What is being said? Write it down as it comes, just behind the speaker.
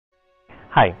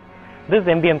Hi, this is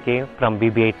MBMK from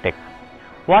BB8 Tech.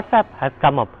 WhatsApp has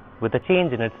come up with a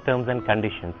change in its terms and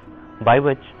conditions by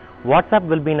which WhatsApp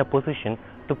will be in a position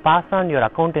to pass on your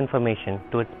account information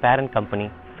to its parent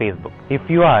company Facebook. If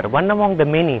you are one among the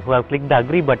many who have clicked the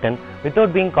agree button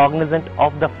without being cognizant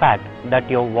of the fact that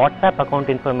your WhatsApp account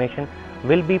information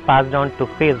will be passed on to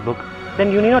Facebook,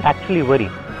 then you need not actually worry.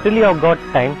 Still you have got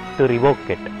time to revoke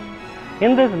it.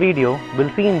 In this video,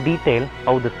 we'll see in detail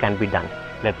how this can be done.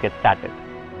 Let's get started.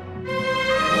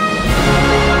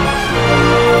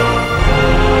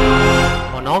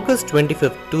 On August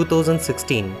 25,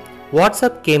 2016,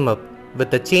 WhatsApp came up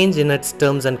with a change in its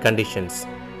terms and conditions.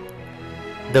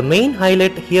 The main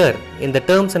highlight here in the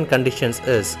terms and conditions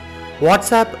is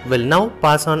WhatsApp will now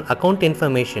pass on account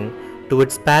information to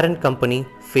its parent company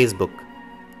Facebook.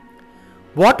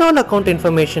 What all account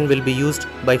information will be used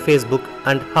by Facebook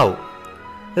and how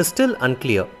is still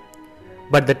unclear.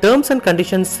 But the terms and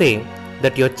conditions say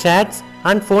that your chats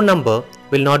and phone number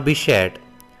will not be shared.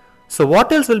 So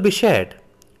what else will be shared?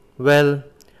 Well,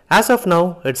 as of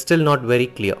now, it's still not very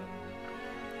clear.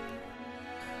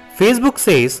 Facebook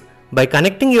says by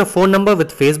connecting your phone number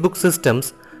with Facebook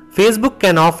systems, Facebook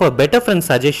can offer better friend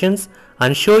suggestions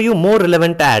and show you more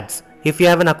relevant ads if you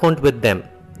have an account with them.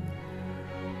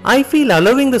 I feel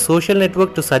allowing the social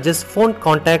network to suggest phone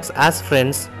contacts as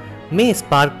friends may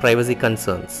spark privacy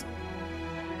concerns.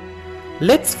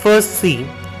 Let's first see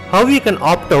how you can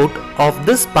opt out of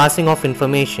this passing of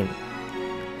information.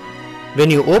 When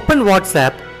you open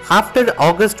WhatsApp after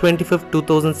August 25,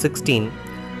 2016,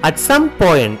 at some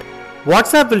point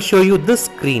WhatsApp will show you this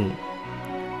screen.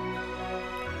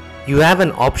 You have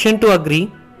an option to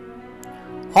agree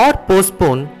or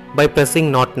postpone by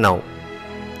pressing not now.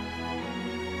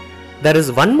 There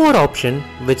is one more option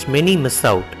which many miss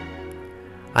out,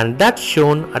 and that's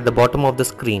shown at the bottom of the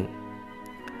screen.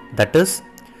 That is,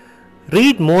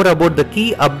 read more about the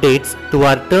key updates to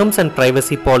our terms and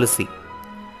privacy policy.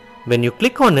 When you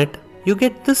click on it, you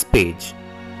get this page.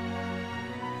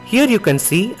 Here you can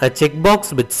see a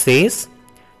checkbox which says,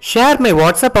 share my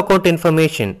WhatsApp account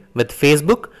information with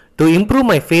Facebook to improve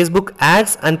my Facebook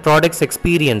ads and products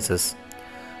experiences.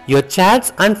 Your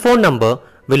chats and phone number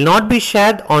will not be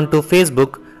shared onto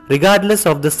Facebook regardless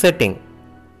of this setting.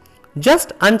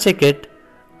 Just uncheck it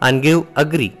and give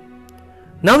agree.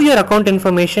 Now your account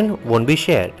information won't be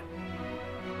shared.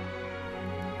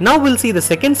 Now we'll see the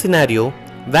second scenario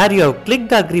where you have clicked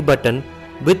the agree button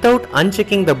without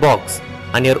unchecking the box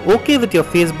and you're okay with your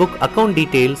Facebook account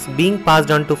details being passed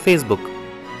on to Facebook.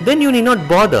 Then you need not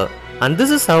bother, and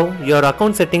this is how your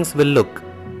account settings will look.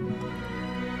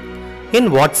 In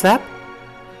WhatsApp,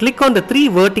 click on the three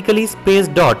vertically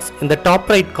spaced dots in the top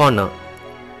right corner.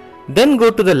 Then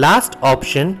go to the last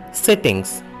option,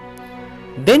 Settings.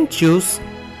 Then choose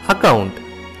Account,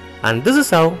 and this is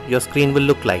how your screen will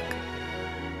look like.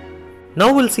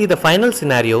 Now we'll see the final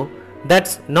scenario,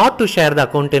 that's not to share the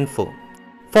account info.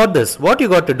 For this, what you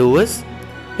got to do is,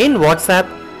 in WhatsApp,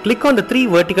 click on the three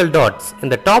vertical dots in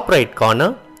the top right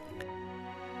corner.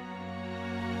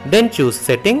 Then choose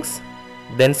Settings,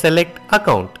 then select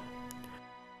Account.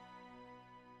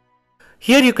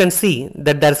 Here you can see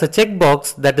that there is a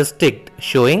checkbox that is ticked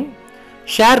showing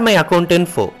Share my account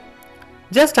info.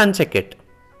 Just uncheck it.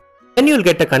 Then you will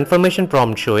get a confirmation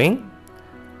prompt showing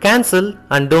Cancel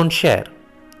and don't share.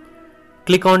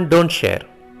 Click on Don't share.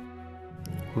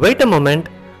 Wait a moment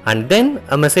and then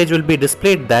a message will be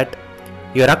displayed that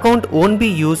your account won't be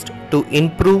used to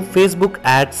improve Facebook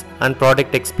ads and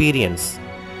product experience.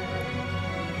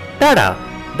 Tada!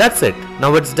 That's it.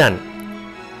 Now it's done.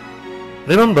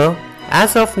 Remember,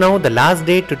 as of now the last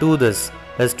date to do this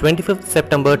is 25th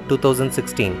September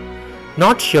 2016.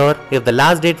 Not sure if the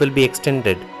last date will be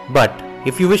extended, but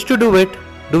if you wish to do it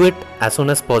as soon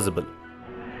as possible.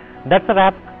 That's a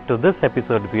wrap to this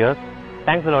episode, viewers.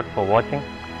 Thanks a lot for watching.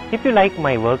 If you like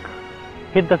my work,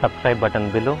 hit the subscribe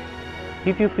button below.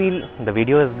 If you feel the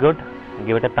video is good,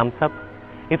 give it a thumbs up.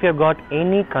 If you've got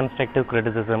any constructive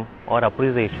criticism or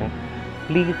appreciation,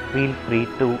 please feel free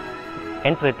to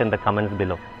enter it in the comments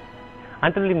below.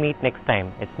 Until we meet next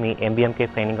time, it's me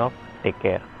MBMK signing off. Take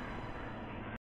care.